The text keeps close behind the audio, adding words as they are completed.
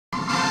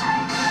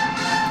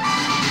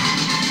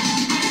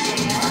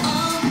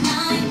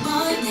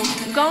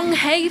Gong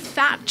Hei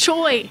Fat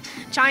Choi.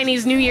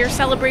 Chinese New Year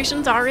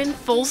celebrations are in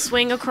full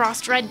swing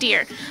across Red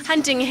Deer.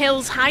 Hunting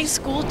Hills High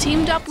School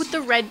teamed up with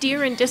the Red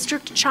Deer and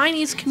District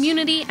Chinese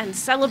community and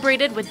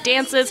celebrated with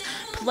dances,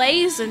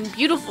 plays, and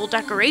beautiful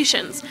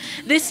decorations.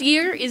 This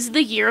year is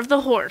the year of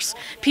the horse.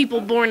 People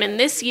born in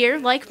this year,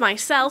 like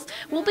myself,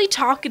 will be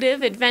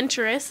talkative,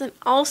 adventurous, and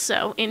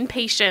also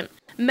impatient.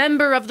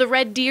 Member of the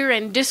Red Deer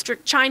and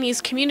District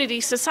Chinese Community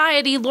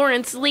Society,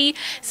 Lawrence Lee,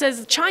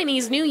 says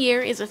Chinese New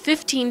Year is a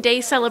 15-day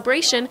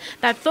celebration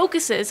that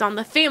focuses on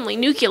the family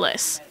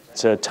nucleus.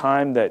 It's a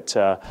time that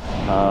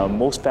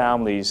most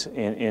families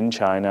in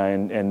China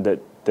and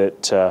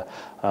that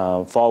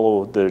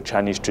follow the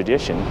Chinese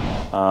tradition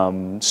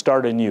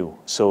start anew.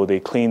 So they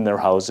clean their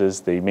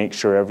houses, they make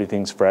sure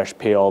everything's fresh,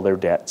 pay all their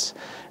debts,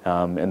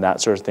 and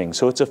that sort of thing.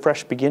 So it's a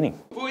fresh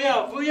beginning.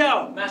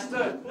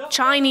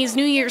 Chinese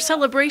New Year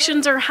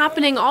celebrations are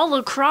happening all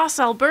across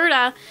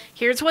Alberta.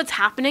 Here's what's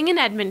happening in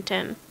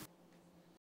Edmonton.